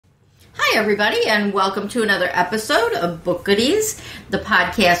Hi, everybody, and welcome to another episode of Book Goodies, the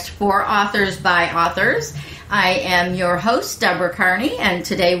podcast for authors by authors. I am your host, Deborah Carney, and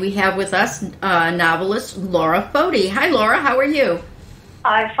today we have with us novelist Laura Foti. Hi, Laura. How are you?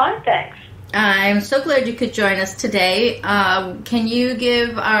 I'm fine, thanks. I'm so glad you could join us today. Can you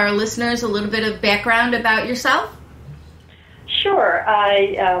give our listeners a little bit of background about yourself? Sure.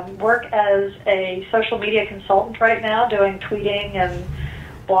 I work as a social media consultant right now, doing tweeting and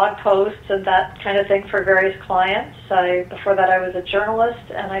blog posts and that kind of thing for various clients. Before that, I was a journalist,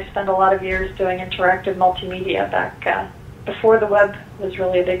 and I spent a lot of years doing interactive multimedia back before the web was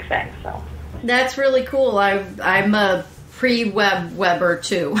really a big thing. So that's really cool. I'm a pre-web webber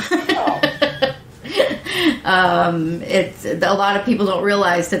too. Oh. It's a lot of people don't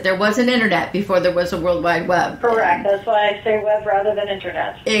realize that there was an internet before there was a World Wide Web. Correct. That's why I say web rather than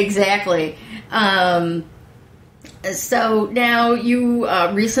internet. Exactly. So now you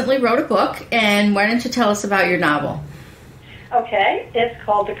recently wrote a book, and why don't you tell us about your novel? Okay. It's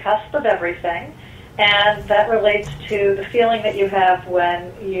called The Cusp of Everything, and that relates to the feeling that you have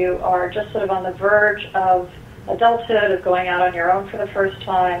when you are just sort of on the verge of adulthood, of going out on your own for the first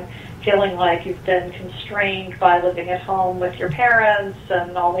time, feeling like you've been constrained by living at home with your parents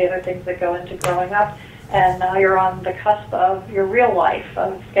and all the other things that go into growing up, and now you're on the cusp of your real life,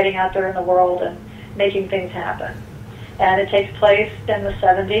 of getting out there in the world and making things happen. And it takes place in the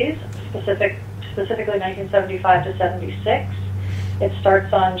 70s, specifically 1975 to 76. It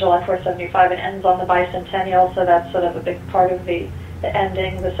starts on July 4th, 75 and ends on the bicentennial, so that's sort of a big part of the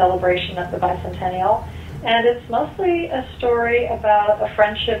ending, the celebration of the bicentennial. And it's mostly a story about a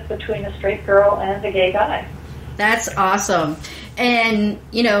friendship between a straight girl and a gay guy. That's awesome. And,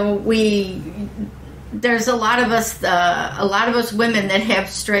 you know, there's a lot of us women that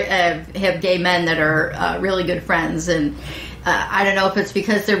have gay men that are really good friends, and I don't know if it's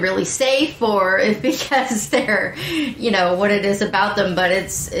because they're really safe or if because they're, you know, what it is about them, but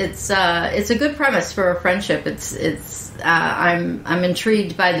it's a good premise for a friendship. I'm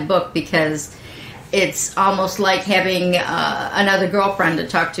intrigued by the book because it's almost like having another girlfriend to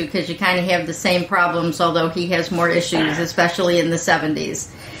talk to, because you kind of have the same problems, although he has more issues, especially in the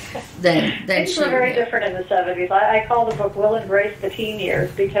 70s. Things were very different in the 70s. I call the book Will Embrace the Teen Years,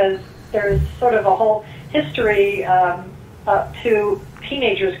 because there's sort of a whole history to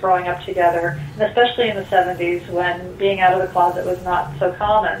teenagers growing up together, and especially in the 70s when being out of the closet was not so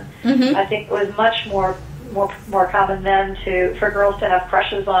common. Mm-hmm. I think it was much more common then for girls to have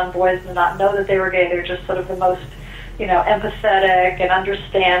crushes on boys and not know that they were gay. They're just sort of the most, you know, empathetic and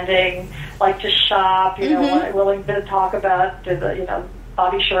understanding, like to shop, you know, Mm-hmm. willing to talk about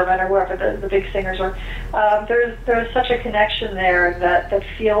Bobby Sherman or whoever the big singers were. There's such a connection there that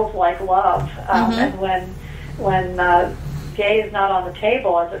feels like love. And when gay is not on the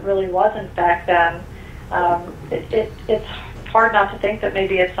table, as it really wasn't back then, it's hard not to think that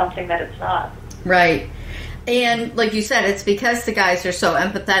maybe it's something that it's not. Right. And like you said, it's because the guys are so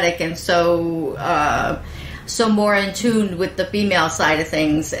empathetic and so more in tune with the female side of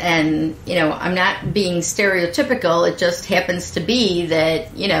things. And, you know, I'm not being stereotypical. It just happens to be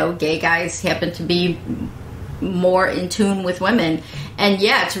that, you know, gay guys happen to be more in tune with women. And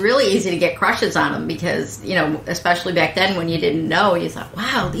yeah, it's really easy to get crushes on them because, you know, especially back then when you didn't know, you thought,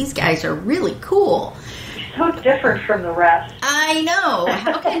 wow, these guys are really cool. So different from the rest. I know.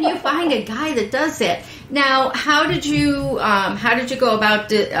 How can you find a guy that does that? Now, how did you go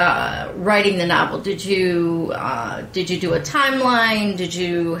about writing the novel? Did you do a timeline? Did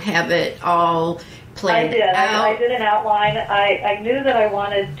you have it all planned out? I did an outline. I knew that I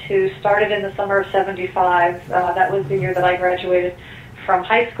wanted to start it in the summer of 75. That was the year that I graduated from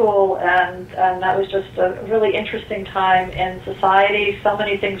high school, and that was just a really interesting time in society. So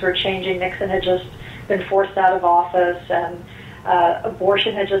many things were changing. Nixon had just been forced out of office, and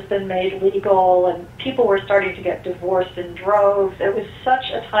abortion had just been made legal, and people were starting to get divorced in droves. It was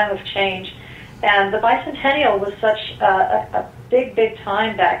such a time of change, and the bicentennial was such a big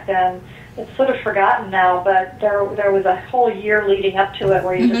time back then. It's sort of forgotten now, but there was a whole year leading up to it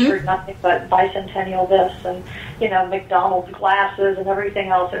where you just heard nothing but bicentennial this and, you know, McDonald's glasses and everything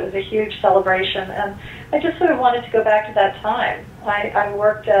else. It was a huge celebration, and I just sort of wanted to go back to that time. I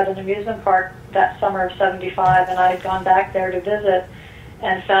worked at an amusement park that summer of 75, and I had gone back there to visit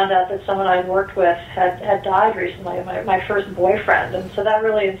and found out that someone I'd worked with had died recently, my first boyfriend, and so that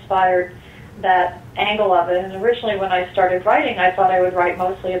really inspired that angle of it. And originally when I started writing, I thought I would write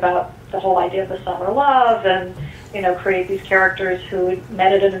mostly about the whole idea of the summer love and, you know, create these characters who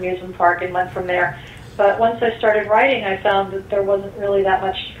met at an amusement park and went from there. But once I started writing, I found that there wasn't really that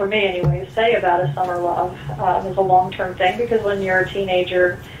much, for me anyway, to say about a summer love as a long-term thing, because when you're a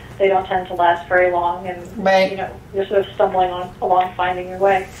teenager, they don't tend to last very long, and right. you know, you're sort of stumbling along finding your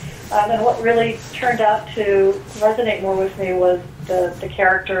way. And what really turned out to resonate more with me was the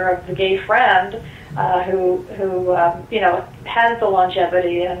character of the gay friend who you know, has the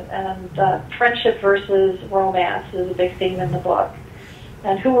longevity, and friendship versus romance is a big theme in the book.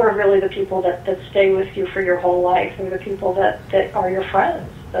 And who are really the people that stay with you for your whole life? Who are the people that are your friends,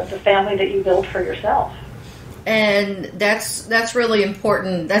 the family that you build for yourself? And that's really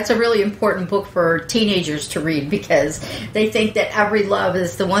important. That's a really important book for teenagers to read, because they think that every love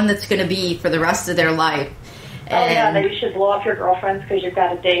is the one that's going to be for the rest of their life. And, that you should blow off your girlfriends because you've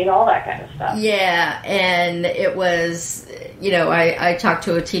got a date, all that kind of stuff. Yeah, and it was, you know, I talked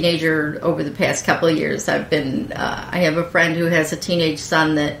to a teenager over the past couple of years. I have a friend who has a teenage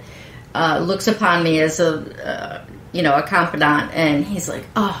son that looks upon me as a confidant, and he's like,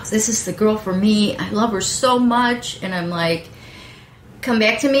 oh, this is the girl for me. I love her so much. And I'm like, come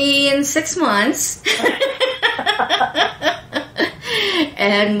back to me in 6 months.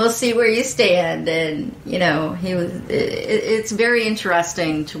 And we'll see where you stand. And, you know, it's very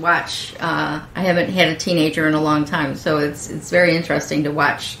interesting to watch. I haven't had a teenager in a long time, so it's very interesting to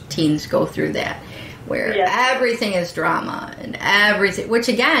watch teens go through that, where everything is drama and everything, which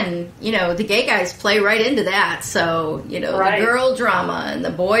again, you know, the gay guys play right into that. So, you know, the girl drama and the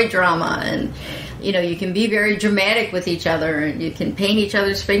boy drama, and, you know, you can be very dramatic with each other, and you can paint each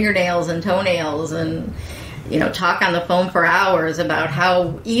other's fingernails and toenails, and, you know, talk on the phone for hours about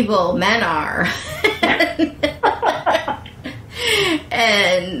how evil men are.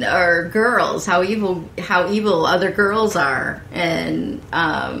 And or girls, how evil other girls are. And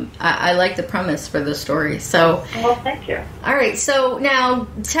I like the premise for the story. So, well, thank you. All right, so now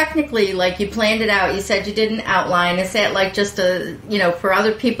technically, like, you planned it out. You said you did an outline. Is that like just a, you know, for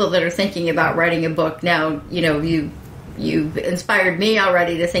other people that are thinking about writing a book now, you know, you've inspired me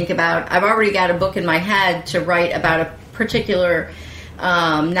already to think about, I've already got a book in my head to write about a particular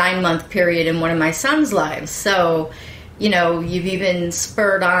 9-month period in one of my son's lives. So, you know, you've even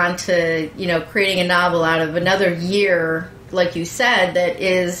spurred on to, you know, creating a novel out of another year, like you said, that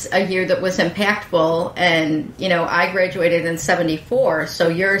is a year that was impactful. And, you know, I graduated in 74, so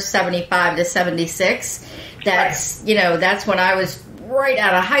you're 75 to 76. That's, you know, that's when I was right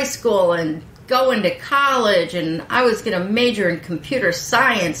out of high school and going to college, and I was going to major in computer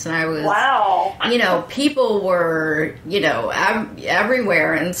science, and I was, you know, people were, you know,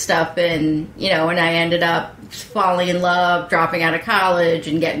 everywhere and stuff, and, you know, and I ended up falling in love, dropping out of college,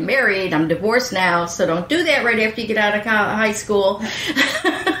 and getting married. I'm divorced now, so don't do that right after you get out of high school.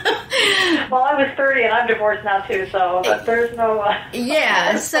 Well, I was 30 and I'm divorced now too, so there's no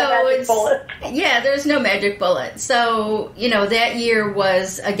there's no magic bullet. So, you know, that year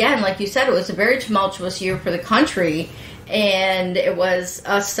was, again, like you said, it was a very tumultuous year for the country, and it was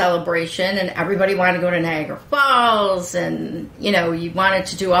a celebration, and everybody wanted to go to Niagara Falls, and, you know, you wanted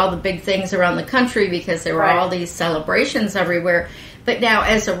to do all the big things around the country because there were all these celebrations everywhere. But now,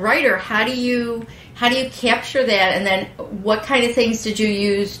 as a writer, how do you capture that, and then what kind of things did you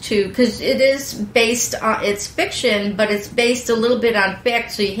use to, because it is based on, it's fiction, but it's based a little bit on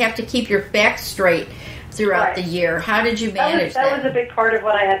fact, so you have to keep your facts straight throughout the year. How did you manage that? That was a big part of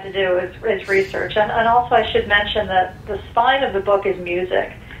what I had to do is research, and also I should mention that the spine of the book is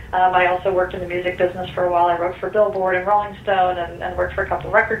music. I also worked in the music business for a while. I wrote for Billboard and Rolling Stone, and worked for a couple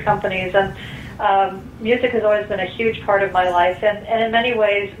of record companies, and music has always been a huge part of my life, and in many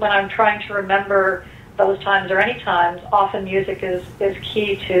ways, when I'm trying to remember those times or any times, often music is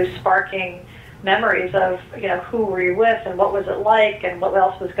key to sparking memories of, you know, who were you with and what was it like and what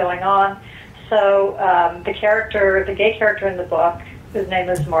else was going on. So the gay character in the book, his name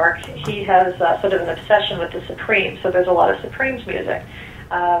is Mark, he has sort of an obsession with the Supremes, so there's a lot of Supremes music.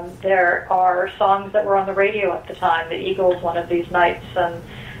 There are songs that were on the radio at the time, the Eagles one of these nights, and,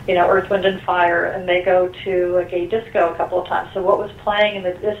 you know, Earth, Wind and Fire, and they go to a gay disco a couple of times. So what was playing,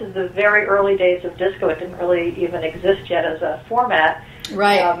 this is the very early days of disco. It didn't really even exist yet as a format.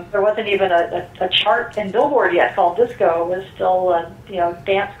 Right. There wasn't even a chart in Billboard yet called disco. It was still, you know,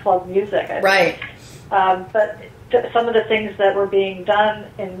 dance club music. Right. But some of the things that were being done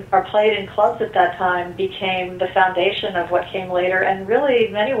or played in clubs at that time became the foundation of what came later, and really,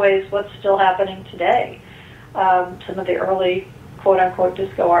 in many ways, what's still happening today. Some of the early quote-unquote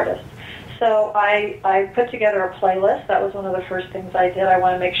disco artists. So I put together a playlist. That was one of the first things I did. I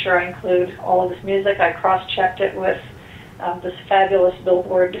want to make sure I include all of this music. I cross-checked it with this fabulous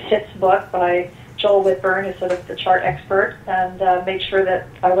Billboard hits book by Joel Whitburn, who's sort of the chart expert, and made sure that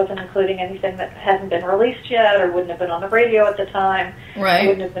I wasn't including anything that hadn't been released yet or wouldn't have been on the radio at the time, right,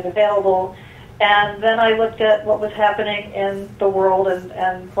 wouldn't have been available. And then I looked at what was happening in the world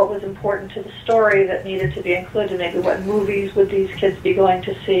and what was important to the story that needed to be included. Maybe what movies would these kids be going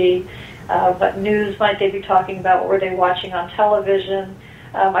to see? What news might they be talking about? What were they watching on television?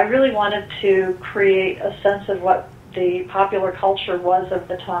 I really wanted to create a sense of what the popular culture was of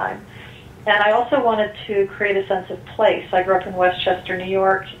the time. And I also wanted to create a sense of place. I grew up in Westchester, New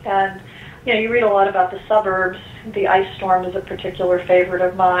York, and you read a lot about the suburbs. The Ice Storm is a particular favorite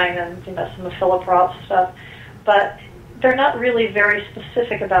of mine, and some of Philip Roth's stuff. But they're not really very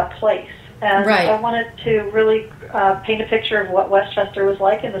specific about place. And right. I wanted to really paint a picture of what Westchester was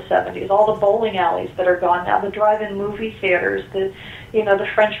like in the 70s. All the bowling alleys that are gone now, the drive-in movie theaters, the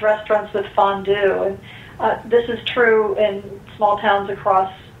French restaurants with fondue. And this is true in small towns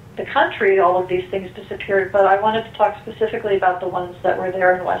across the country. All of these things disappeared, but I wanted to talk specifically about the ones that were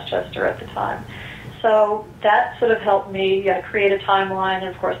there in Westchester at the time. So that sort of helped me create a timeline, and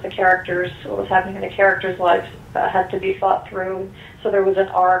of course the characters, what was happening in the characters' lives had to be thought through. So there was an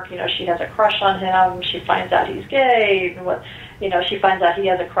arc, she has a crush on him, she finds out he's gay, and she finds out he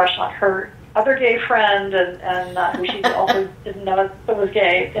has a crush on her other gay friend, and who she also didn't know was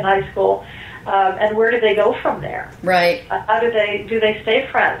gay in high school. And where do they go from there? Right. How do they stay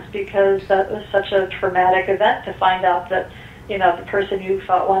friends? Because that was such a traumatic event to find out that, the person you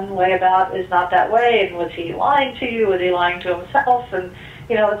felt one way about is not that way, and was he lying to you? Was he lying to himself? And,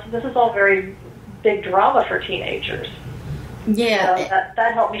 this is all very big drama for teenagers. Yeah. So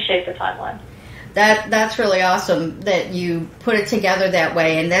that helped me shape the timeline. That's really awesome that you put it together that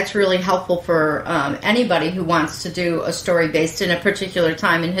way, and that's really helpful for anybody who wants to do a story based in a particular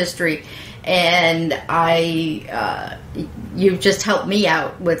time in history. And you've just helped me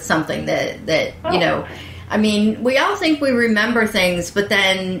out with something that I mean, we all think we remember things, but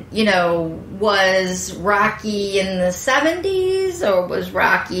then, was Rocky in the 70s or was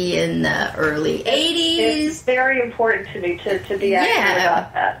Rocky in the early 80s? It's very important to me to be accurate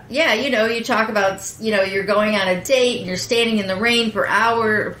about that. Yeah, you talk about, you're going on a date and you're standing in the rain for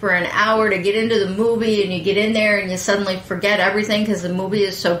an hour to get into the movie, and you get in there and you suddenly forget everything because the movie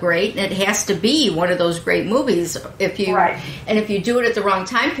is so great, and it has to be one of those great movies. And if you do it at the wrong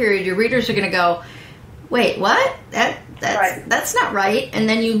time period, your readers are going to go, wait, what? That's not right. And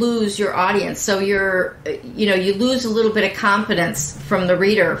then you lose your audience. So you lose a little bit of confidence from the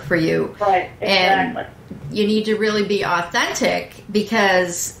reader for you. Right, exactly. And you need to really be authentic,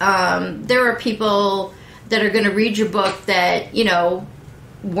 because there are people that are going to read your book that,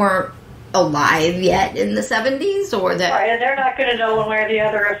 weren't alive yet in the 70s, or that... Right, and they're not going to know one way or the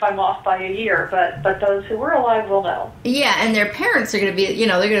other if I'm off by a year, but those who were alive will know. Yeah, and their parents are going to be, they're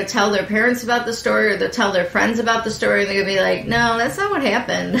going to tell their parents about the story, or they'll tell their friends about the story, and they're going to be like, no, that's not what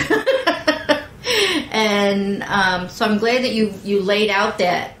happened. And so I'm glad that you laid out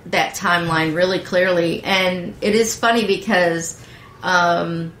that timeline really clearly. And it is funny because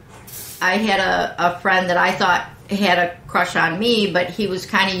I had a friend that I thought had a crush on me, but he was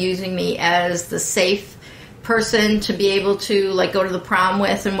kind of using me as the safe person to be able to go to the prom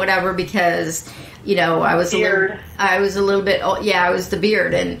with and whatever, because I was a little bit I was the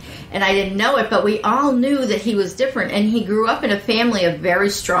beard, and I didn't know it, but we all knew that he was different, and he grew up in a family of very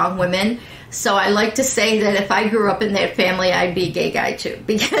strong women. So I like to say that if I grew up in that family, I'd be a gay guy too,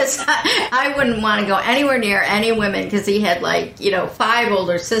 because I wouldn't want to go anywhere near any women, because he had 5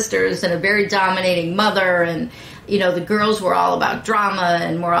 older sisters and a very dominating mother, and the girls were all about drama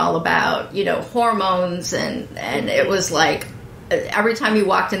and were all about, hormones, and it was like every time you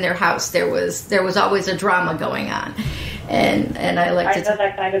walked in their house, there was always a drama going on. And I like I know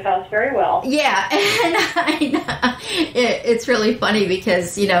that kind of house very well. Yeah, and it's really funny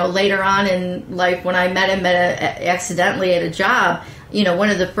because, later on in life when I met him accidentally at a job, one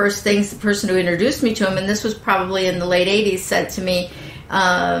of the first things the person who introduced me to him, and this was probably in the late 80s, said to me,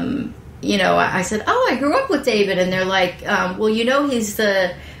 I said, oh, I grew up with David. And they're like, well, he's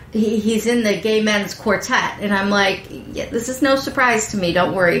in the gay men's quartet. And I'm like, yeah, this is no surprise to me.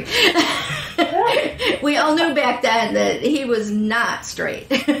 Don't worry. We all knew back then that he was not straight.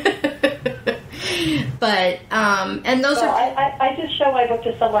 But, and those I did show my book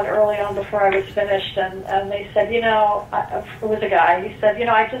to someone early on before I was finished, and they said, it was a guy. He said,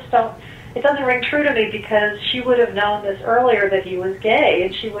 it doesn't ring true to me, because she would have known this earlier that he was gay,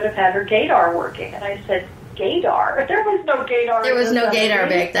 and she would have had her gaydar working. And I said, gaydar? There was no gaydar. There was no gaydar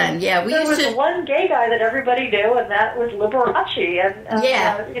back then. Yeah, there was one gay guy that everybody knew, and that was Liberace.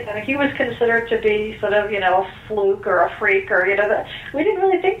 And he was considered to be sort of, a fluke or a freak, or we didn't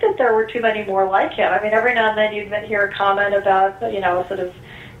really think that there were too many more like him. I mean, every now and then you'd hear a comment about, a sort of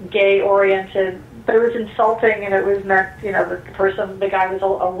gay-oriented but it was insulting, and it was meant, that the guy was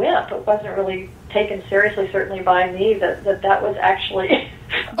a wimp. It wasn't really taken seriously, certainly by me, that was actually.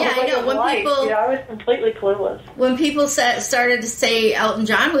 Yeah, I know. When people, I was completely clueless. When people started to say Elton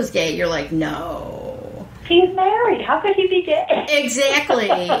John was gay, you're like, no. He's married. How could he be gay? Exactly.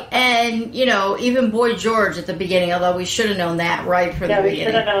 And, even Boy George at the beginning, although we should have known that right from the beginning. Yeah, we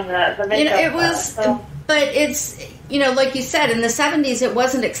should have known that. It was, but it's, like you said, in the 70s, it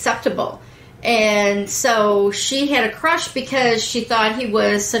wasn't acceptable. And so she had a crush because she thought he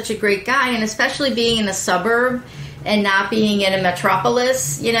was such a great guy, and especially being in a suburb and not being in a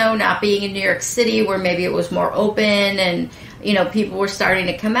metropolis, not being in New York City where maybe it was more open and, people were starting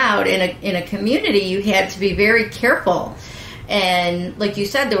to come out. In a community, you had to be very careful. And like you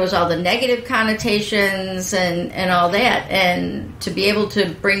said, there was all the negative connotations and all that. And to be able to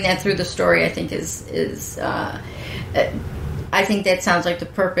bring that through the story, I think I think that sounds like the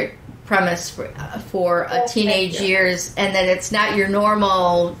perfect premise for teenage years, and that it's not your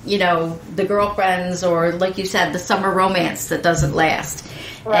normal, the girlfriends, or like you said, the summer romance that doesn't last.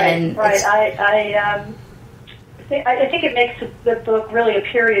 Right. I think it makes the book really a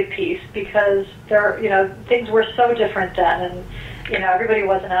period piece, because things were so different then, and everybody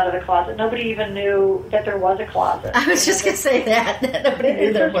wasn't out of the closet. Nobody even knew that there was a closet. I was just going to say that nobody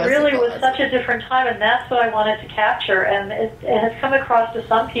knew there was. It really was such a different time, and that's what I wanted to capture. And it has come across to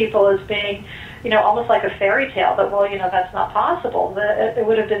some people as being, almost like a fairy tale. That that's not possible. It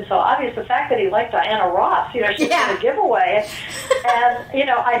would have been so obvious. The fact that he liked Diana Ross, she's a giveaway.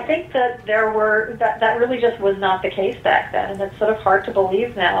 And I think that that really just was not the case back then, and it's sort of hard to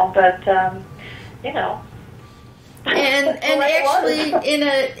believe now. But And actually,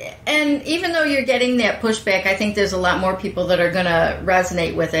 and even though you're getting that pushback, I think there's a lot more people that are going to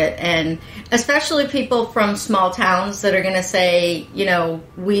resonate with it, and especially people from small towns that are going to say,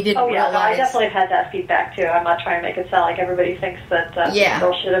 we didn't realize. No, I definitely have had that feedback too. I'm not trying to make it sound like everybody thinks that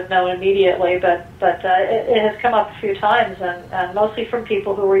people should have known immediately, but it has come up a few times, and mostly from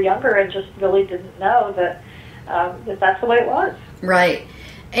people who were younger and just really didn't know that that's the way it was. Right.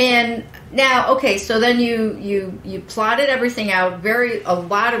 And now, okay, so then you plotted everything out, a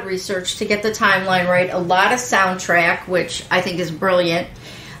lot of research to get the timeline right, a lot of soundtrack, which I think is brilliant,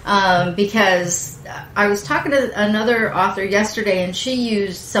 because I was talking to another author yesterday, and she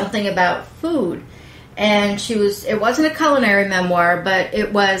used something about food, and it wasn't a culinary memoir, but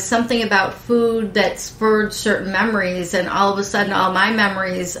it was something about food that spurred certain memories, and all of a sudden all my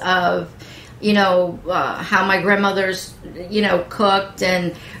memories of how my grandmothers, cooked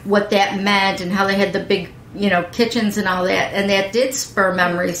and what that meant, and how they had the big, kitchens and all that. And that did spur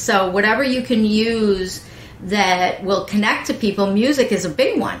memories. So whatever you can use that will connect to people, music is a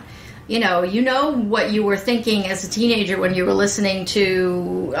big one. What you were thinking as a teenager when you were listening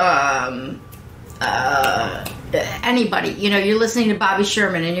to anybody. You're listening to Bobby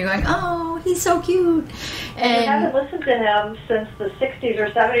Sherman and you're going, oh, he's so cute. And you haven't listened to him since the 60s or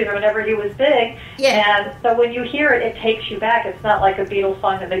 70s or whenever he was big. Yeah. And so when you hear it, it takes you back. It's not like a Beatles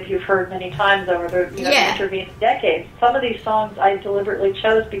song that maybe you've heard many times over the intervening decades. Some of these songs I deliberately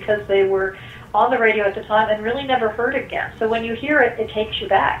chose because they were on the radio at the time and really never heard again. So when you hear it, it takes you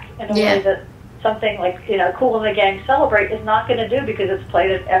back in a way that something like, Kool and the Gang Celebrate is not going to do, because it's played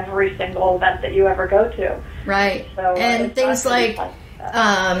at every single event that you ever go to. Right. So, and things like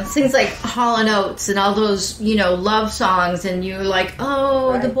Hall & Oates and all those, love songs, and you're like,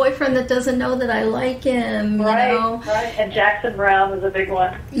 the boyfriend that doesn't know that I like him, Right. And Jackson Browne was a big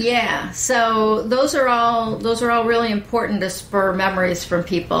one. Yeah. So those are all really important to spur memories from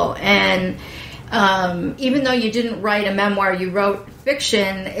people. And even though you didn't write a memoir, you wrote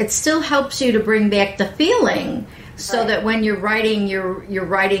fiction, it still helps you to bring back the feeling, so that when you're writing, you're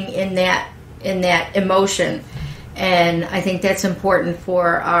writing in that emotion. And I think that's important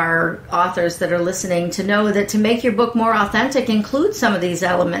for our authors that are listening to know, that to make your book more authentic, include some of these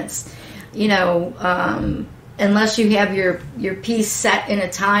elements. Unless you have your piece set in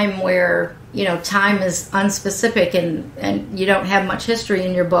a time where, time is unspecific and you don't have much history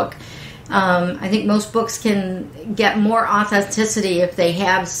in your book. I think most books can get more authenticity if they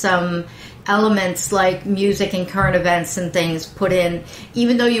have some elements like music and current events and things put in.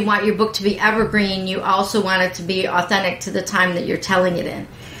 Even though you want your book to be evergreen, you also want it to be authentic to the time that you're telling it in.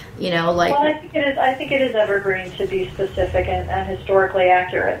 Well, I think it is evergreen to be specific and historically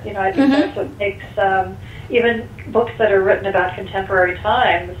accurate. I think that's what makes even books that are written about contemporary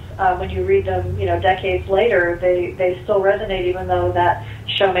times, when you read them, decades later, they still resonate, even though that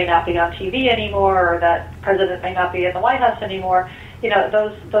show may not be on TV anymore, or that president may not be in the White House anymore.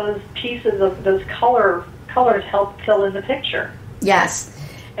 Those pieces of those colors help fill in the picture. Yes.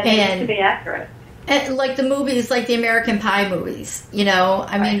 And it needs to be accurate. And like the movies, like the American Pie movies, you know,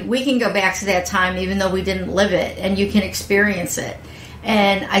 I mean, we can go back to that time even though we didn't live it, and you can experience it.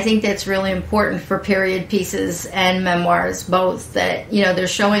 And I think that's really important for period pieces and memoirs, both, that, you know, they're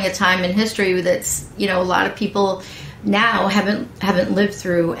showing a time in history that's, you know, a lot of people now haven't lived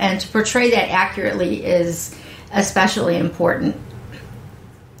through, and to portray that accurately is especially important.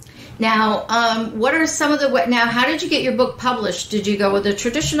 Now, what are some of now, how did you get your book published? Did you go with a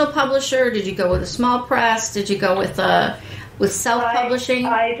traditional publisher? Did you go with a small press? Did you go with self-publishing?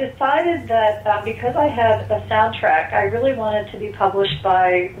 I decided that because I had a soundtrack, I really wanted to be published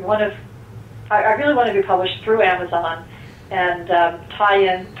by I really wanted to be published through Amazon and tie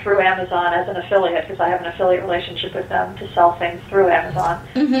in through Amazon as an affiliate, because I have an affiliate relationship with them to sell things through Amazon.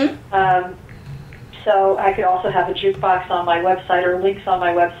 Mm-hmm. So I could also have a jukebox on my website or links on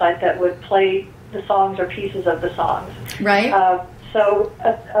my website that would play the songs or pieces of the songs. Right. So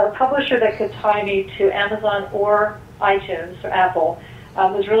a publisher that could tie me to Amazon or iTunes or Apple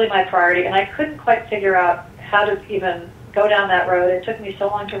was really my priority, and I couldn't quite figure out how to even go down that road. It took me so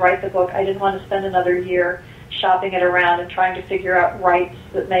long to write the book. I didn't want to spend another year shopping it around and trying to figure out rights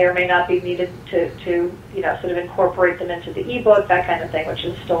that may or may not be needed to you know, sort of incorporate them into the ebook, that kind of thing, which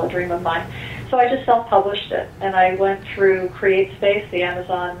is still a dream of mine. So I just self-published it, and I went through CreateSpace, the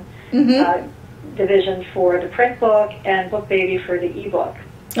Amazon division for the print book, and BookBaby for the ebook.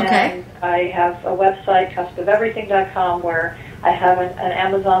 Okay. And I have a website, cuspofelverything.com, where I have an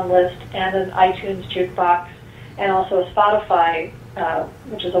Amazon list and an iTunes jukebox, and also a Spotify,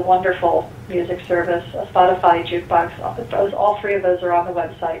 which is a wonderful music service, a Spotify jukebox. All three of those are on the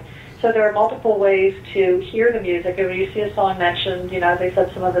website. So there are multiple ways to hear the music. And when you see a song mentioned, you know, they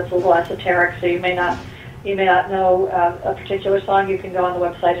said some of it's a little esoteric, so you may not know a particular song. You can go on the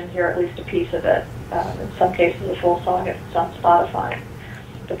website and hear at least a piece of it. In some cases, a full song if it's on Spotify.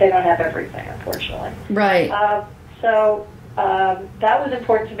 But they don't have everything, unfortunately. Right. So that was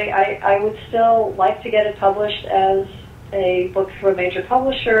important to me. I would still like to get it published as a book through a major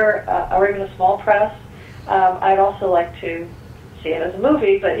publisher or even a small press. I'd also like to see it as a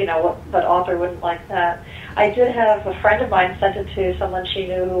movie, but you know, what author wouldn't like that? I did have a friend of mine sent it to someone she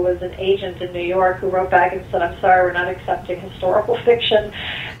knew who was an agent in New York, who wrote back and said, "I'm sorry, we're not accepting historical fiction."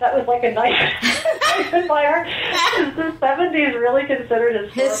 That was like a knife in my heart. Is the 70s really considered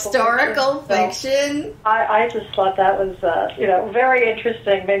historical fiction? So I just thought that was you know, very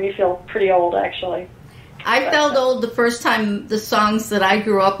interesting. Made me feel pretty old, actually. I felt old the first time the songs that I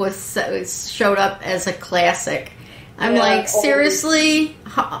grew up with showed up as a classic. I'm like, seriously?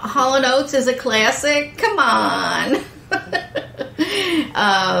 Hall & Oates is a classic? Come on.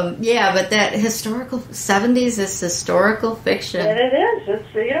 Yeah, but that historical 70s is historical fiction. And it is.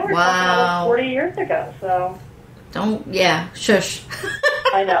 It's, you know, we're talking about 40 years ago, so. Shush.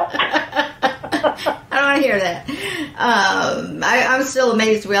 I know. I don't want to hear that. I'm still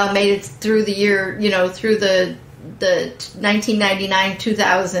amazed we all made it through the year, you know, through the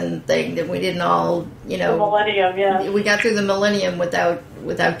 1999-2000 thing, that we didn't all, you know, the millennium, yeah. We got through the millennium without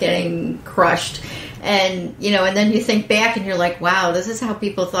getting crushed. And, you know, and then you think back and you're like, wow, this is how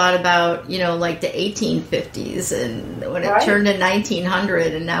people thought about, you know, like the 1850s, and when it turned to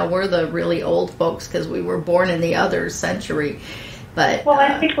 1900, and now we're the really old folks because we were born in the other century. But, well,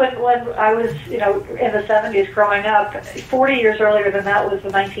 I think when I was, you know, in the 70s growing up, 40 years earlier than that was the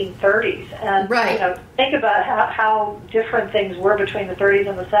 1930s. And, you know, think about how different things were between the 30s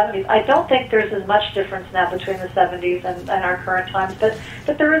and the 70s. I don't think there's as much difference now between the 70s and our current times, but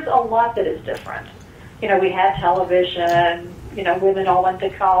there is a lot that is different. You know, we had television, you know, women all went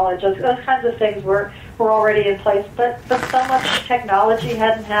to college. Those kinds of things were already in place, but so much technology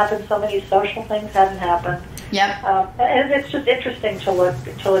hadn't happened, so many social things hadn't happened. Yep. And it's just interesting to look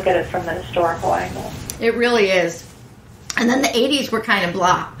at it from the historical angle. It really is. And then the 80s were kind of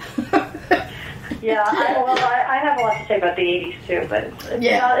blah. Yeah, I have a lot to say about the 80s too, but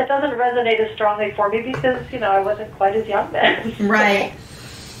it doesn't resonate as strongly for me because, you know, I wasn't quite as young then. Right.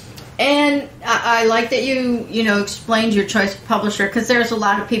 And I like that you know, explained your choice of publisher, because there's a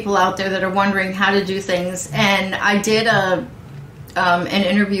lot of people out there that are wondering how to do things. And I did an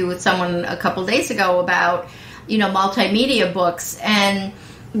interview with someone a couple days ago about, you know, multimedia books, and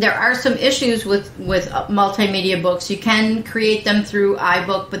there are some issues with multimedia books. You can create them through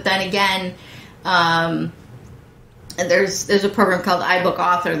iBook, but then again, there's a program called iBook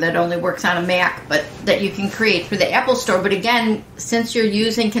Author that only works on a Mac, but that you can create through the Apple Store. But again, since you're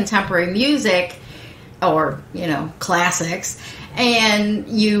using contemporary music, or, you know, classics, and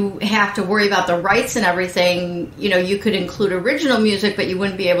you have to worry about the rights and everything, you know, you could include original music, but you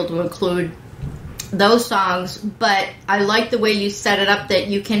wouldn't be able to include those songs, but I like the way you set it up that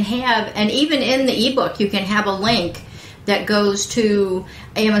you can have, and even in the ebook, you can have a link that goes to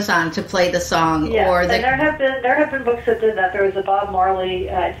Amazon to play the song. Yeah, or and there have been books that did that. There was a Bob Marley,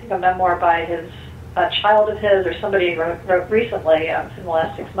 I think a memoir by a child of his, or somebody wrote recently, in the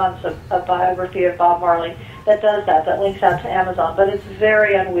last 6 months, a biography of Bob Marley that does that links out to Amazon, but it's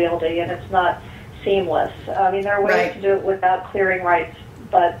very unwieldy and it's not seamless. I mean, there are ways to do it without clearing rights,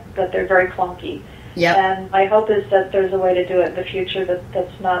 but they're very clunky. Yep. And my hope is that there's a way to do it in the future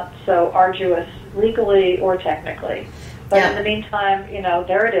that's not so arduous legally or technically. But in the meantime,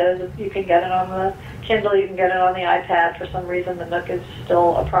 there it is. You can get it on the Kindle, you can get it on the iPad. For some reason, the Nook is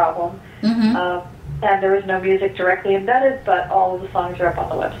still a problem. Mm-hmm. And there is no music directly embedded, but all of the songs are up on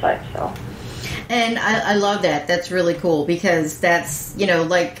the website. So. And I love that. That's really cool because that's,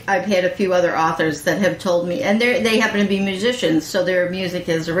 like I've had a few other authors that have told me, and they happen to be musicians, so their music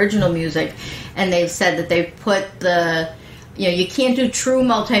is original music, and they've said that they've put you can't do true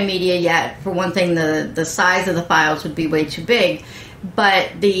multimedia yet. For one thing, the size of the files would be way too big. But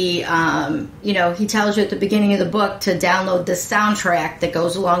he tells you at the beginning of the book to download the soundtrack that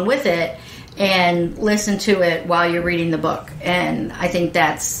goes along with it and listen to it while you're reading the book. And I think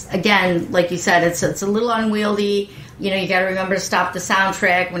that's, again, like you said, it's a little unwieldy. You got to remember to stop the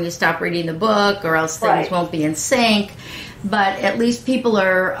soundtrack when you stop reading the book, or else things won't be in sync. But at least people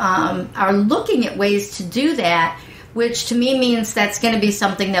are looking at ways to do that, which to me means that's going to be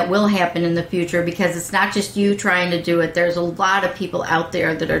something that will happen in the future, because it's not just you trying to do it. There's a lot of people out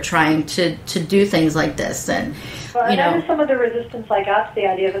there that are trying to do things like this. And that is some of the resistance I got to the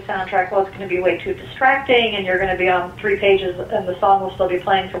idea of a soundtrack. Well, it's going to be way too distracting, and you're going to be on 3 pages, and the song will still be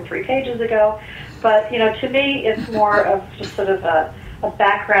playing from 3 pages ago. But, to me, it's more of just sort of a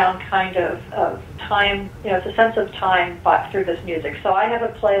background kind of time, it's a sense of time through this music. So I have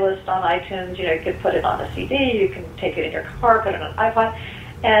a playlist on iTunes. You can put it on a CD, you can take it in your car, put it on an iPod,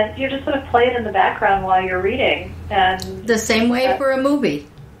 and you just sort of play it in the background while you're reading. And the same way for a movie.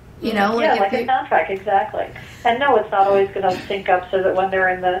 Like a soundtrack, exactly. And no, it's not always going to sync up so that when they're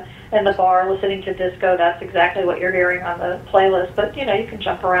in the bar listening to disco, that's exactly what you're hearing on the playlist. But you can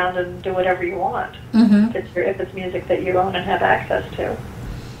jump around and do whatever you want if it's music that you own and have access to.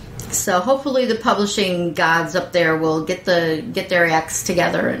 So hopefully the publishing gods up there will get their acts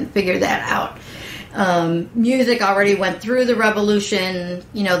together and figure that out. Music already went through the revolution,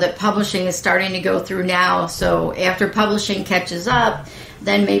 that publishing is starting to go through now. So after publishing catches up,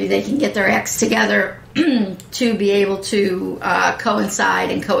 then maybe they can get their acts together to be able to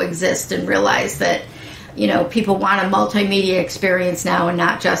coincide and coexist and realize that, people want a multimedia experience now and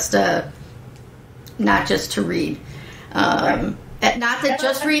not just to read. Not that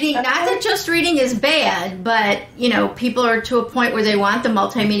just reading is bad, but people are to a point where they want the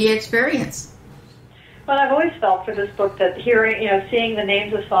multimedia experience. But I've always felt for this book that hearing, seeing the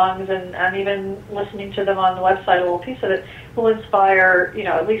names of songs and even listening to them on the website, a little piece of it, will inspire,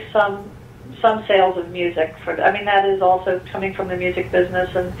 at least some sales of music. That is also coming from the music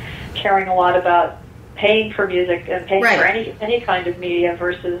business and caring a lot about paying for music and paying for any kind of media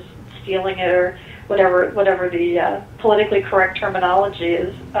versus stealing it or whatever the politically correct terminology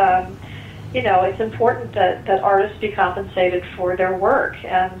is. It's important that artists be compensated for their work.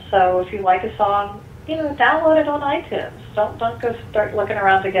 And so if you like a song, download it on iTunes. Don't go start looking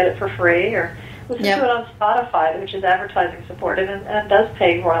around to get it for free, or listen to it on Spotify, which is advertising supported and does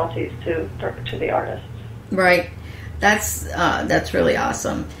pay royalties to the artists. Right. That's really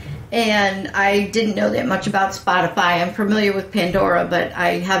awesome. And I didn't know that much about Spotify. I'm familiar with Pandora, but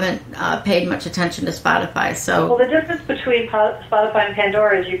I haven't paid much attention to Spotify. So, the difference between Spotify and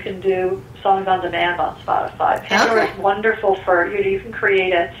Pandora is you can do songs on demand on Spotify. Pandora is wonderful for you can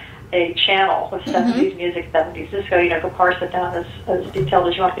create a channel with 70s music, 70s disco. Go parse it down as detailed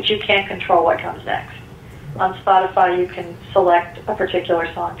as you want, but you can't control what comes next. On Spotify, you can select a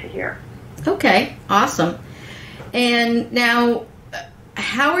particular song to hear. Okay, awesome. And now,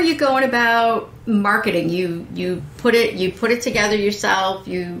 how are you going about marketing? You put it together yourself.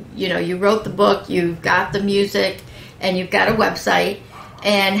 You wrote the book. You've got the music, and you've got a website.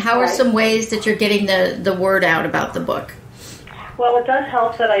 And how are some ways that you're getting the word out about the book? Well, it does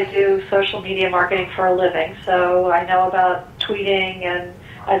help that I do social media marketing for a living. So I know about tweeting, and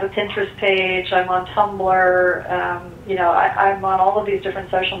I have a Pinterest page. I'm on Tumblr. I'm on all of these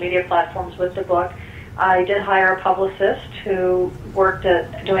different social media platforms with the book. I did hire a publicist who worked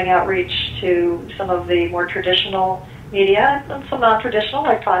at doing outreach to some of the more traditional media and some non-traditional,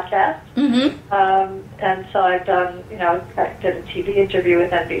 like podcasts. And so I've done, I did a TV interview with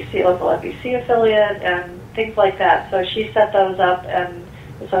NBC, local NBC affiliate, and things like that. So she set those up and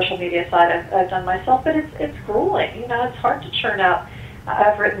was social media side I've done myself, but it's grueling. You know, it's hard to churn out.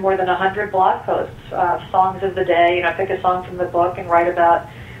 I've written more than 100 blog posts, songs of the day. You know, I pick a song from the book and write about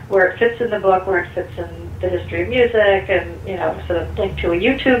where it fits in the book, where it fits in the history of music, and, you know, sort of link to a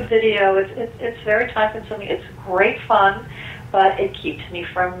YouTube video. It's very time consuming. It's great fun, but it keeps me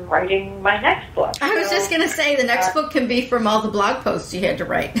from writing my next book. I was just going to say, the next book can be from all the blog posts you had to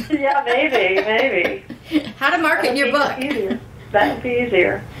write. Yeah, maybe. How to market your book. That would be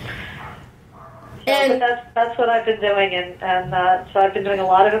easier. So, but that's what I've been doing, and so I've been doing a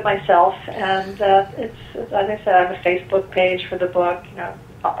lot of it myself. And it's as I said, I have a Facebook page for the book. You know,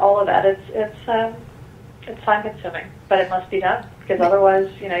 all of that. It's time consuming, but it must be done, because otherwise,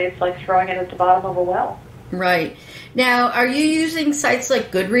 you know, it's like throwing it at the bottom of a well. Right. Now, are you using sites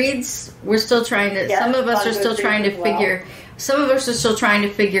like Goodreads? We're still trying to. Yes, some of us are still trying to figure. Some of us are still trying to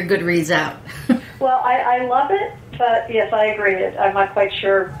figure Goodreads out. Well, I love it, but yes, I agree. I'm not quite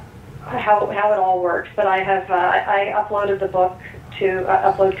sure how it all works, but I have I uploaded the book to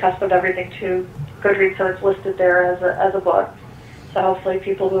upload Cusp of Everything to Goodreads, so it's listed there as a book. So hopefully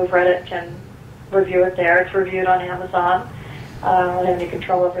people who have read it can review it there. It's reviewed on Amazon. I don't have any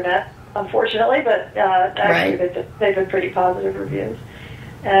control over that, unfortunately, but actually they've been pretty positive reviews,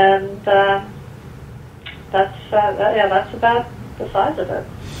 and that's about the size of it.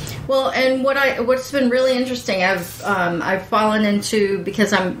 Well, and what's been really interesting, I've fallen into,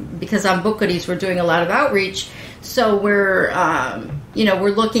 because I'm BookGoodies, we're doing a lot of outreach, so we're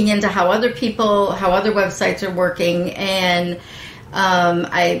looking into how other websites are working, and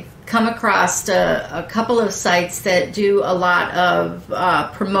I've come across a couple of sites that do a lot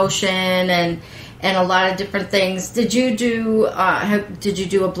of promotion and a lot of different things. Did you do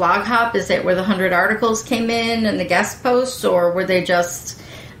a blog hop? Is that where the 100 articles came in and the guest posts, or were they just,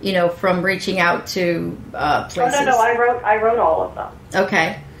 you know, from reaching out to places? Oh, no, I wrote all of them.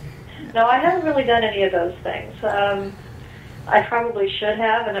 Okay. No, I haven't really done any of those things. I probably should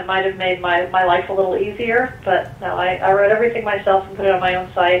have, and it might have made my life a little easier, but no, I wrote everything myself and put it on my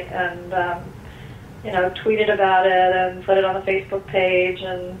own site, and tweeted about it and put it on the Facebook page,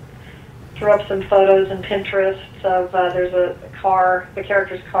 and threw up some photos in Pinterest of there's a car, the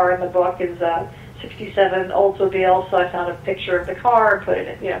character's car in the book is 67 Oldsmobile, so I found a picture of the car and put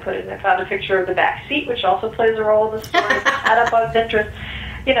it in. I found a picture of the back seat, which also plays a role in the story. Had up on Pinterest,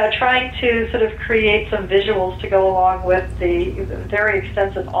 you know, trying to sort of create some visuals to go along with the very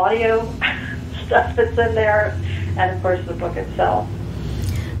extensive audio stuff that's in there, and of course the book itself.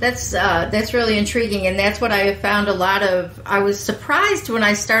 That's really intriguing, and that's what I have found a lot of. I was surprised when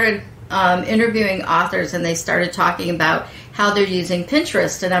I started interviewing authors, and they started talking about how they're using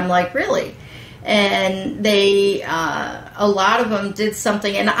Pinterest, and I'm like, really? And they, a lot of them did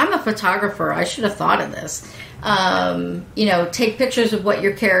something, and I'm a photographer, I should have thought of this. Take pictures of what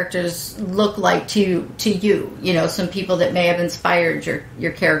your characters look like to you. You know, some people that may have inspired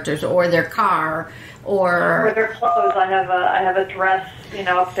your characters, or their car, or their clothes. I have a dress, you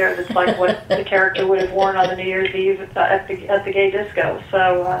know, up there that's like what the character would have worn on the New Year's Eve at the gay disco.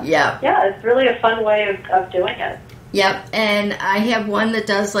 So yeah, it's really a fun way of doing it. Yep, and I have one that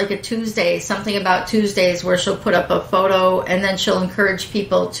does like a Tuesday, something about Tuesdays, where she'll put up a photo and then she'll encourage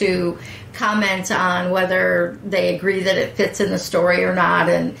people to comment on whether they agree that it fits in the story or not,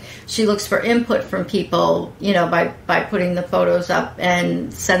 and she looks for input from people, you know, by putting the photos up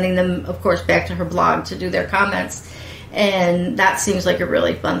and sending them, of course, back to her blog to do their comments. And that seems like a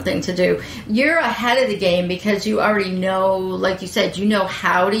really fun thing to do. You're ahead of the game because you already know, like you said, you know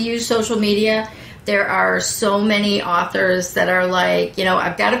how to use social media. There are so many authors that are like, you know,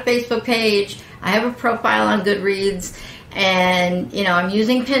 I've got a Facebook page, I have a profile on Goodreads, and, you know, I'm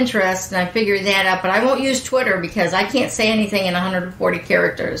using Pinterest, and I figured that out, but I won't use Twitter because I can't say anything in 140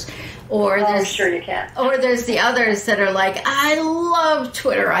 characters. Or I'm sure you can. Or there's the others that are like, I love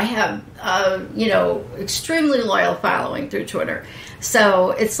Twitter. I have, extremely loyal following through Twitter.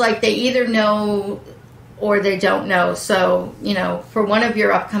 So it's like they either know or they don't know. So, you know, for one of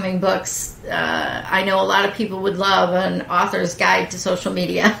your upcoming books, I know a lot of people would love an author's guide to social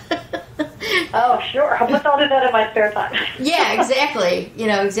media. Oh, sure. I'll do that in my spare time. Yeah, exactly. You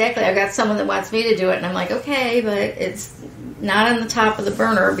know, exactly. I've got someone that wants me to do it, and I'm like, okay, but it's not on the top of the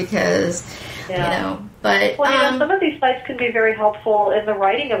burner because, you know. But some of these sites can be very helpful in the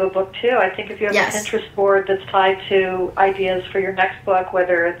writing of a book, too. I think if you have a Pinterest board that's tied to ideas for your next book,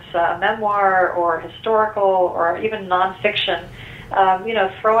 whether it's a memoir or historical or even nonfiction,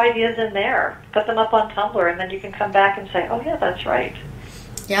 throw ideas in there. Put them up on Tumblr, and then you can come back and say, oh, yeah, that's right.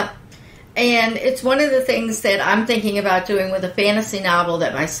 Yep. And it's one of the things that I'm thinking about doing with a fantasy novel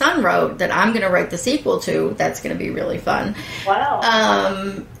that my son wrote that I'm going to write the sequel to. That's going to be really fun. Wow.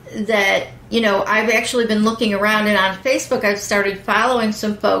 That, I've actually been looking around, and on Facebook I've started following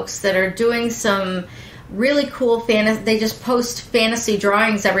some folks that are doing some really cool fantasy. They just post fantasy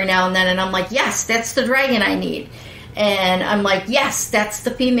drawings every now and then, and I'm like, yes, that's the dragon I need. And I'm like, yes, that's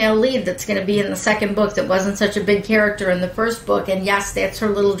the female lead that's going to be in the second book that wasn't such a big character in the first book. And yes, that's her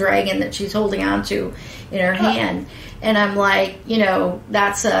little dragon that she's holding on to in her hand. And I'm like,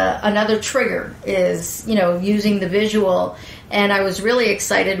 that's another trigger is, using the visual. And I was really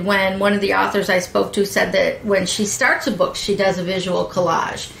excited when one of the authors I spoke to said that when she starts a book, she does a visual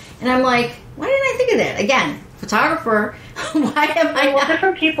collage. And I'm like, why didn't I think of that? Again, photographer, why am I not?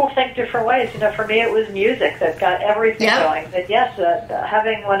 Different people think different ways. For me it was music that got everything going. But yes,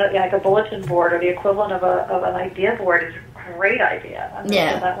 having one like a bulletin board or the equivalent of an idea board is a great idea. I'm going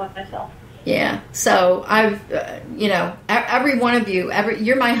to do that one myself. Yeah. So I've, every one of you,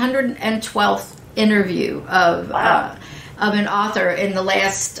 you're my 112th interview of an author in the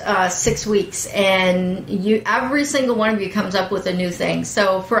last 6 weeks, and every single one of you comes up with a new thing.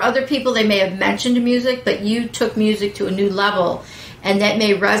 So for other people, they may have mentioned music, but you took music to a new level, and that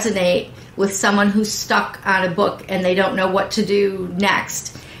may resonate with someone who's stuck on a book and they don't know what to do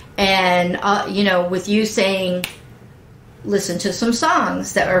next. And with you saying, listen to some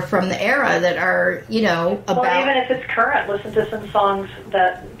songs that are from the era that are, about... Well, even if it's current, listen to some songs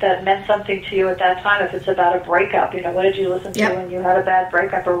that meant something to you at that time. If it's about a breakup, what did you listen to when you had a bad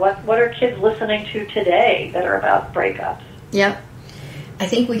breakup? Or what are kids listening to today that are about breakups? Yep. I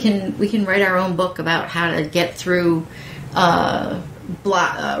think we can write our own book about how to get through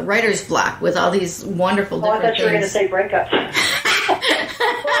writer's block with all these wonderful different things. I thought you were going to say breakups.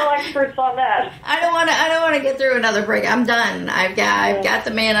 We're all experts on that. I don't want to get through another breakup. I'm done. I've got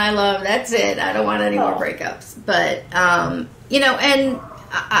the man I love. That's it. I don't want any more breakups. But and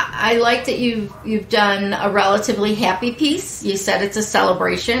I like that you've done a relatively happy piece. You said it's a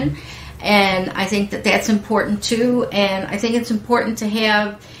celebration, and I think that that's important too. And I think it's important to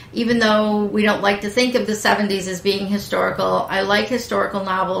have, even though we don't like to think of the 70s as being historical, I like historical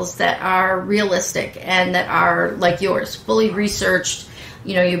novels that are realistic and that are like yours, fully researched.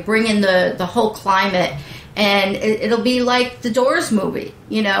 You bring in the whole climate, and it'll be like the Doors movie,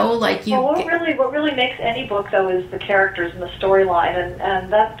 like you... Well, what really makes any book, though, is the characters and the storyline,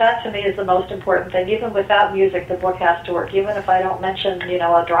 and that to me is the most important thing. Even without music, the book has to work. Even if I don't mention,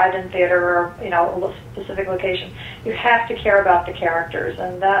 a drive-in theater or, a specific location, you have to care about the characters,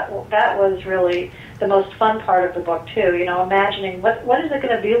 and that was really the most fun part of the book, too. Imagining what is it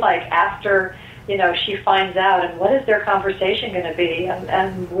going to be like after... she finds out, and what is their conversation going to be,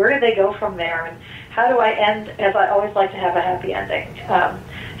 and where do they go from there, and how do I end, as I always like to have a happy ending,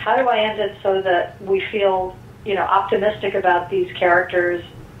 how do I end it so that we feel, optimistic about these characters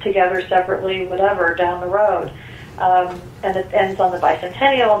together, separately, whatever, down the road. And it ends on the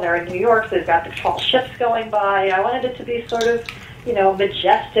bicentennial, and they're in New York, so they've got the tall ships going by. I wanted it to be sort of,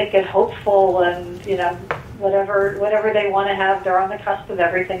 majestic and hopeful, and, whatever they want to have, they're on the cusp of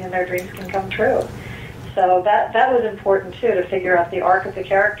everything, and their dreams can come true. So that was important, too, to figure out the arc of the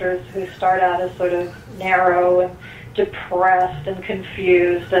characters who start out as sort of narrow and depressed and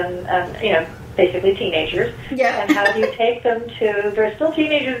confused and basically teenagers. Yeah. And how do you take them to, they're still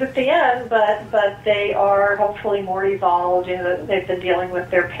teenagers at the end, but they are hopefully more evolved. They've been dealing with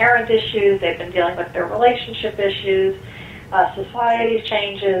their parent issues, they've been dealing with their relationship issues, society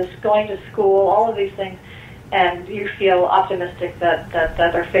changes, going to school, all of these things. And you feel optimistic that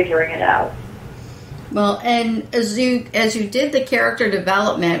they're figuring it out. Well, and as you did the character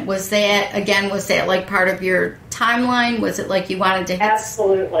development, was that like part of your timeline? Was it like you wanted to hit...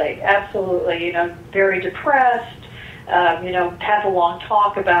 Absolutely. Very depressed, have a long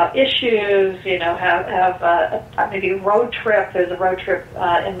talk about issues, have maybe a road trip. There's a road trip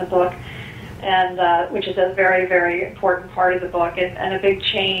in the book, and which is a very, very important part of the book, and a big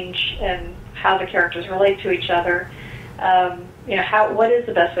change in how the characters relate to each other. What is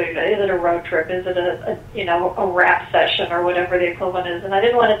the best way to do it? Is it a road trip? Is it a rap session or whatever the equivalent is? And I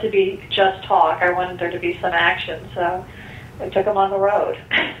didn't want it to be just talk. I wanted there to be some action, so I took them on the road.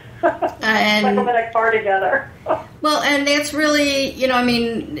 And took them in a car together. Well, and that's really,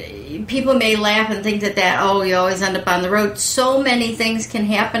 people may laugh and think that you always end up on the road. So many things can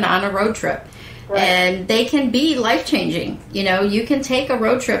happen on a road trip. Right. And they can be life-changing. You can take a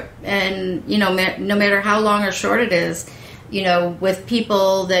road trip and, no matter how long or short it is, with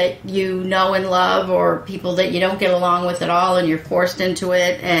people that you know and love, or people that you don't get along with at all, and you're forced into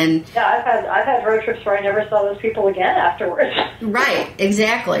it. And yeah, I've had road trips where I never saw those people again afterwards. Right,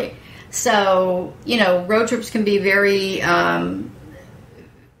 exactly. So, road trips can be very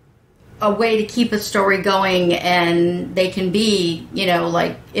a way to keep a story going, and they can be,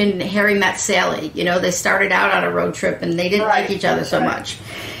 like in Harry Met Sally, they started out on a road trip and they didn't like each other so much.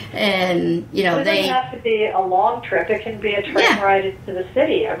 And, it doesn't have to be a long trip. It can be a train ride into the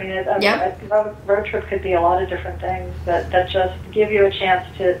city. I mean, a road trip could be a lot of different things that just give you a chance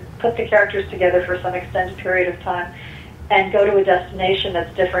to put the characters together for some extended period of time and go to a destination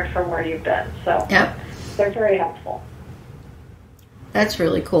that's different from where you've been. So they're very helpful. That's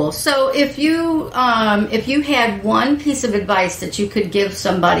really cool. So if you had one piece of advice that you could give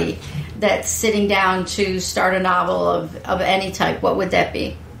somebody that's sitting down to start a novel of any type, what would that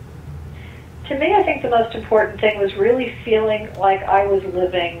be? To me, I think the most important thing was really feeling like I was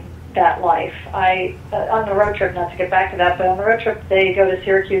living that life. On the road trip, not to get back to that, but on the road trip, they go to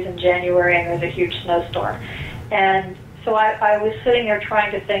Syracuse in January, and there's a huge snowstorm. And so I was sitting there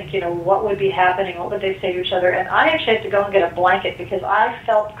trying to think, what would be happening, what would they say to each other, and I actually had to go and get a blanket because I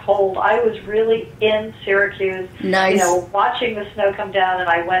felt cold. I was really in Syracuse, watching the snow come down, and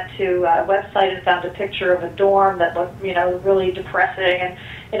I went to a website and found a picture of a dorm that looked, really depressing,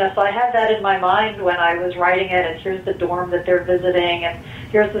 and so I had that in my mind when I was writing it, and here's the dorm that they're visiting, and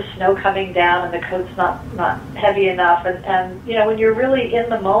here's the snow coming down, and the coat's not heavy enough, and when you're really in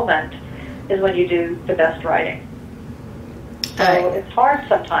the moment is when you do the best writing. So it's hard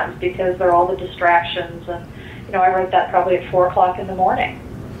sometimes because there are all the distractions, and I wrote that probably at 4 o'clock in the morning.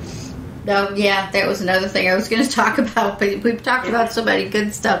 Oh, yeah, that was another thing I was going to talk about, but we've talked about so many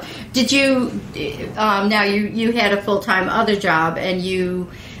good stuff. Did you, now you had a full-time other job, and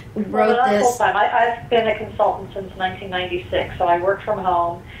you wrote not this? Full-time. I've been a consultant since 1996, so I work from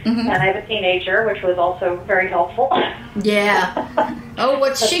home, and I have a teenager, which was also very helpful. Yeah. Oh,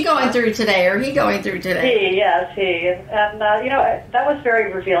 what's she going through today, or he going through today? He. And that was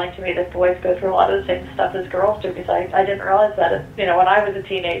very revealing to me that boys go through a lot of the same stuff as girls do, because I didn't realize that, when I was a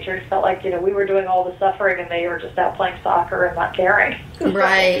teenager, it felt like, we were doing all the suffering and they were just out playing soccer and not caring.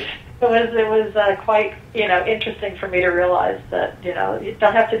 Right. It was quite, interesting for me to realize that, you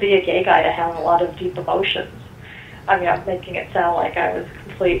don't have to be a gay guy to have a lot of deep emotions. I mean, I'm making it sound like I was a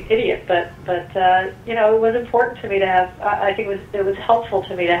complete idiot, but it was important to me to have. I think it was helpful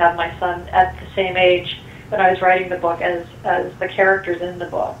to me to have my son at the same age when I was writing the book as the characters in the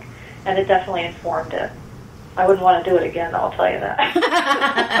book, and it definitely informed it. I wouldn't want to do it again, I'll tell you that.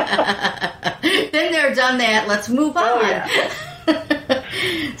 Been there, done that. Let's move on. Oh, yeah.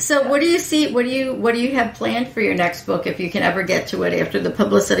 So what do you see? What do you have planned for your next book, if you can ever get to it after the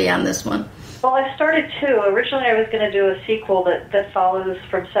publicity on this one? Well, I started two. Originally, I was going to do a sequel that follows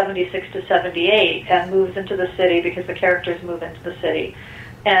from 76 to 78 and moves into the city because the characters move into the city.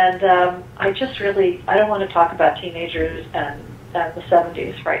 And I don't want to talk about teenagers and the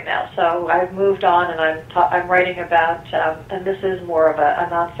 70s right now. So I've moved on, and I'm writing about, and this is more of a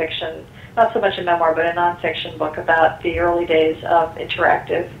nonfiction, not so much a memoir, but a nonfiction book about the early days of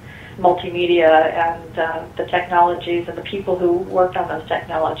interactive multimedia and the technologies and the people who worked on those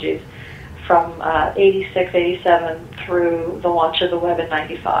technologies from 86, 87 through the launch of the web in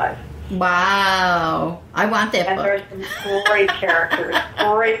 95. Wow. I want that book. And there's some great characters,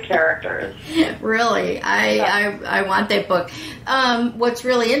 Really, I want that book. What's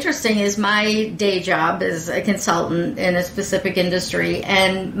really interesting is my day job is a consultant in a specific industry,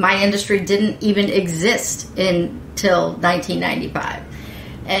 and my industry didn't even exist until 1995.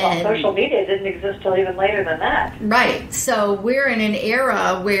 And social media didn't exist till even later than that. Right. So we're in an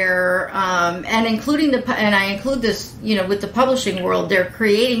era where, and I include this, with the publishing world, they're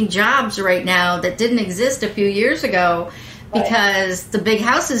creating jobs right now that didn't exist a few years ago because the big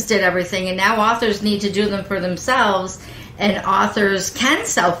houses did everything, and now authors need to do them for themselves, and authors can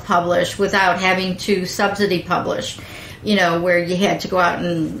self-publish without having to subsidy publish. Where you had to go out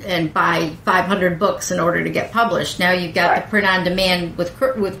and buy 500 books in order to get published. Now you've got the print on demand with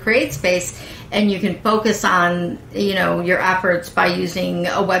CreateSpace, and you can focus on, your efforts by using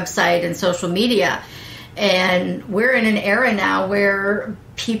a website and social media. And we're in an era now where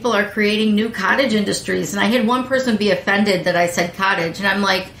people are creating new cottage industries. And I had one person be offended that I said cottage, and I'm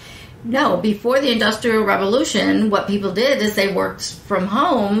like, no, before the Industrial Revolution, what people did is they worked from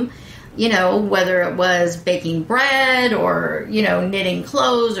home, whether it was baking bread or, knitting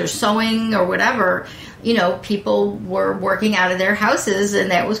clothes or sewing or whatever, people were working out of their houses,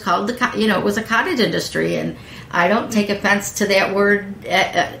 and that was called it was a cottage industry. And I don't take offense to that word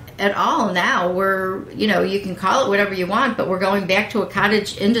at all now. You can call it whatever you want, but we're going back to a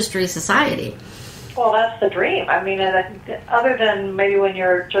cottage industry society. Well, that's the dream. I mean, other than maybe when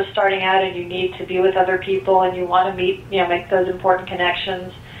you're just starting out and you need to be with other people and you want to meet, make those important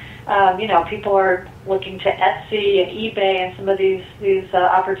connections, People are looking to Etsy and eBay and some of these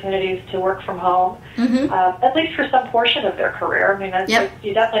opportunities to work from home, at least for some portion of their career. I mean,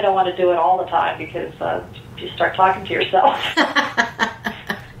 you definitely don't want to do it all the time because you start talking to yourself.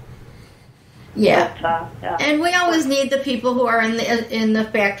 Yeah. But, and we always need the people who are in the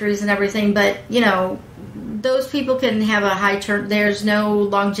factories and everything, but those people can have a high turn. There's no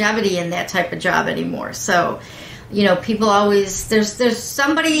longevity in that type of job anymore. So, people always there's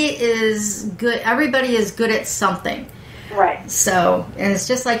somebody is good. Everybody is good at something. Right. So, and it's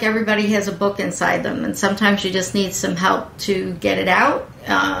just like everybody has a book inside them, and sometimes you just need some help to get it out.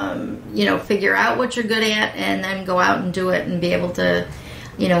 Figure out what you're good at, and then go out and do it, and be able to,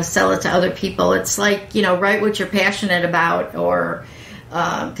 sell it to other people. It's like, write what you're passionate about, or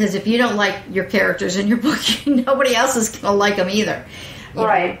because if you don't like your characters in your book, nobody else is going to like them either.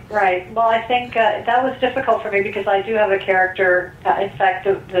 Right. Well, I think that was difficult for me because I do have a character. In fact,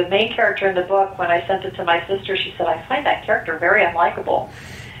 the main character in the book, when I sent it to my sister, she said, I find that character very unlikable.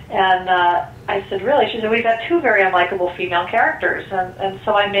 And I said, really? She said, we've got two very unlikable female characters. And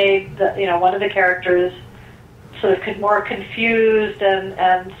so I made one of the characters sort of more confused,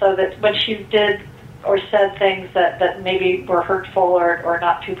 and so that when she did or said things that maybe were hurtful or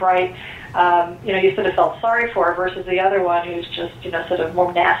not too bright, you sort of felt sorry for her, versus the other one who's just, sort of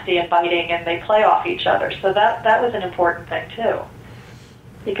more nasty and biting, and they play off each other. So that was an important thing too,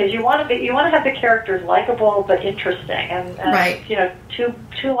 because you want to have the characters likable but interesting, and right.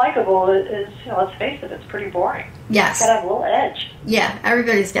 Too likable is let's face it, it's pretty boring. Yes, got to have a little edge. Yeah,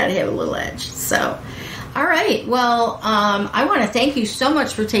 everybody's got to have a little edge. So. All right. Well, I want to thank you so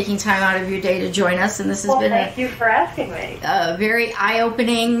much for taking time out of your day to join us. And this has been thank you for asking me. Very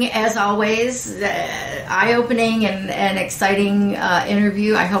eye-opening, as always, eye-opening and exciting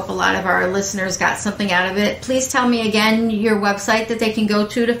interview. I hope a lot of our listeners got something out of it. Please tell me again your website that they can go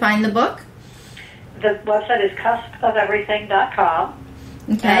to find the book. The website is cuspofeverything.com.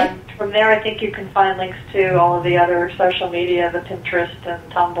 Okay. And from there, I think you can find links to all of the other social media, the Pinterest and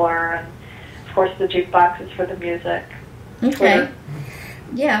Tumblr, and of course, the jukebox is for the music. Okay. Twitter.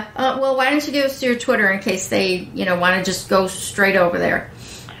 Yeah. Well, why don't you give us your Twitter in case they, want to just go straight over there?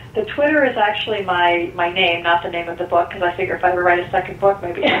 The Twitter is actually my name, not the name of the book, because I figure if I ever write a second book,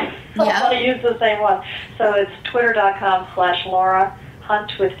 maybe I'll want to use the same one. So it's twitter.com/Laura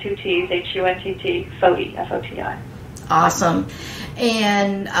Huntt with two T's, Huntt, Foti, F-O-T-I. Awesome.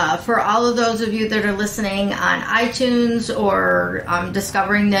 And for all of those of you that are listening on iTunes, or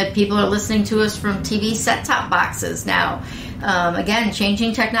discovering that people are listening to us from TV set-top boxes now, again,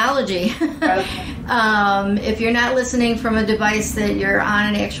 changing technology. If you're not listening from a device that you're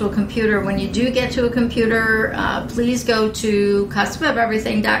on an actual computer, when you do get to a computer, please go to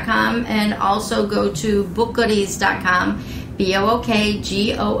cuspofelverything.com and also go to BookGoodies.com,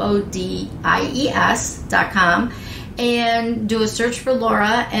 BookGoodies.com. And do a search for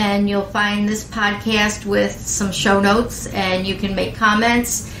Laura, and you'll find this podcast with some show notes, and you can make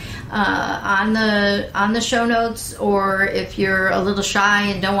comments on the show notes, or if you're a little shy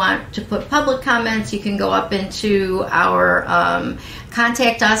and don't want to put public comments, you can go up into our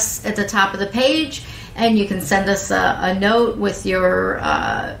contact us at the top of the page, and you can send us a note with your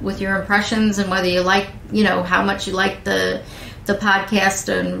impressions and whether you like, how much you like the podcast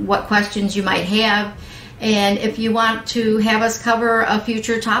and what questions you might have. And if you want to have us cover a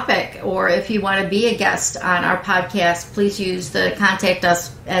future topic, or if you want to be a guest on our podcast, please use the contact us,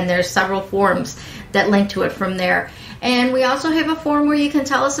 and there's several forms that link to it from there. And we also have a form where you can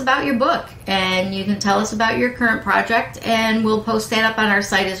tell us about your book, and you can tell us about your current project, and we'll post that up on our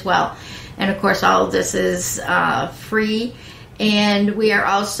site as well. And of course, all of this is free. And we are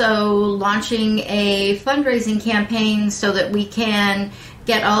also launching a fundraising campaign so that we can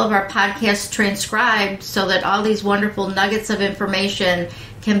get all of our podcasts transcribed, so that all these wonderful nuggets of information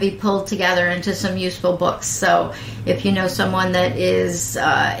can be pulled together into some useful books. So if you know someone that is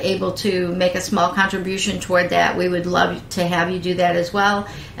able to make a small contribution toward that, we would love to have you do that as well.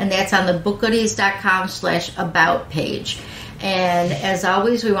 And that's on the bookgoodies.com/about page. And as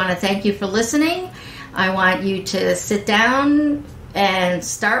always, we want to thank you for listening. I want you to sit down and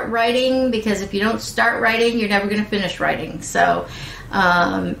start writing, because if you don't start writing, you're never going to finish writing. So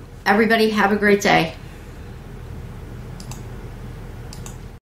everybody have a great day.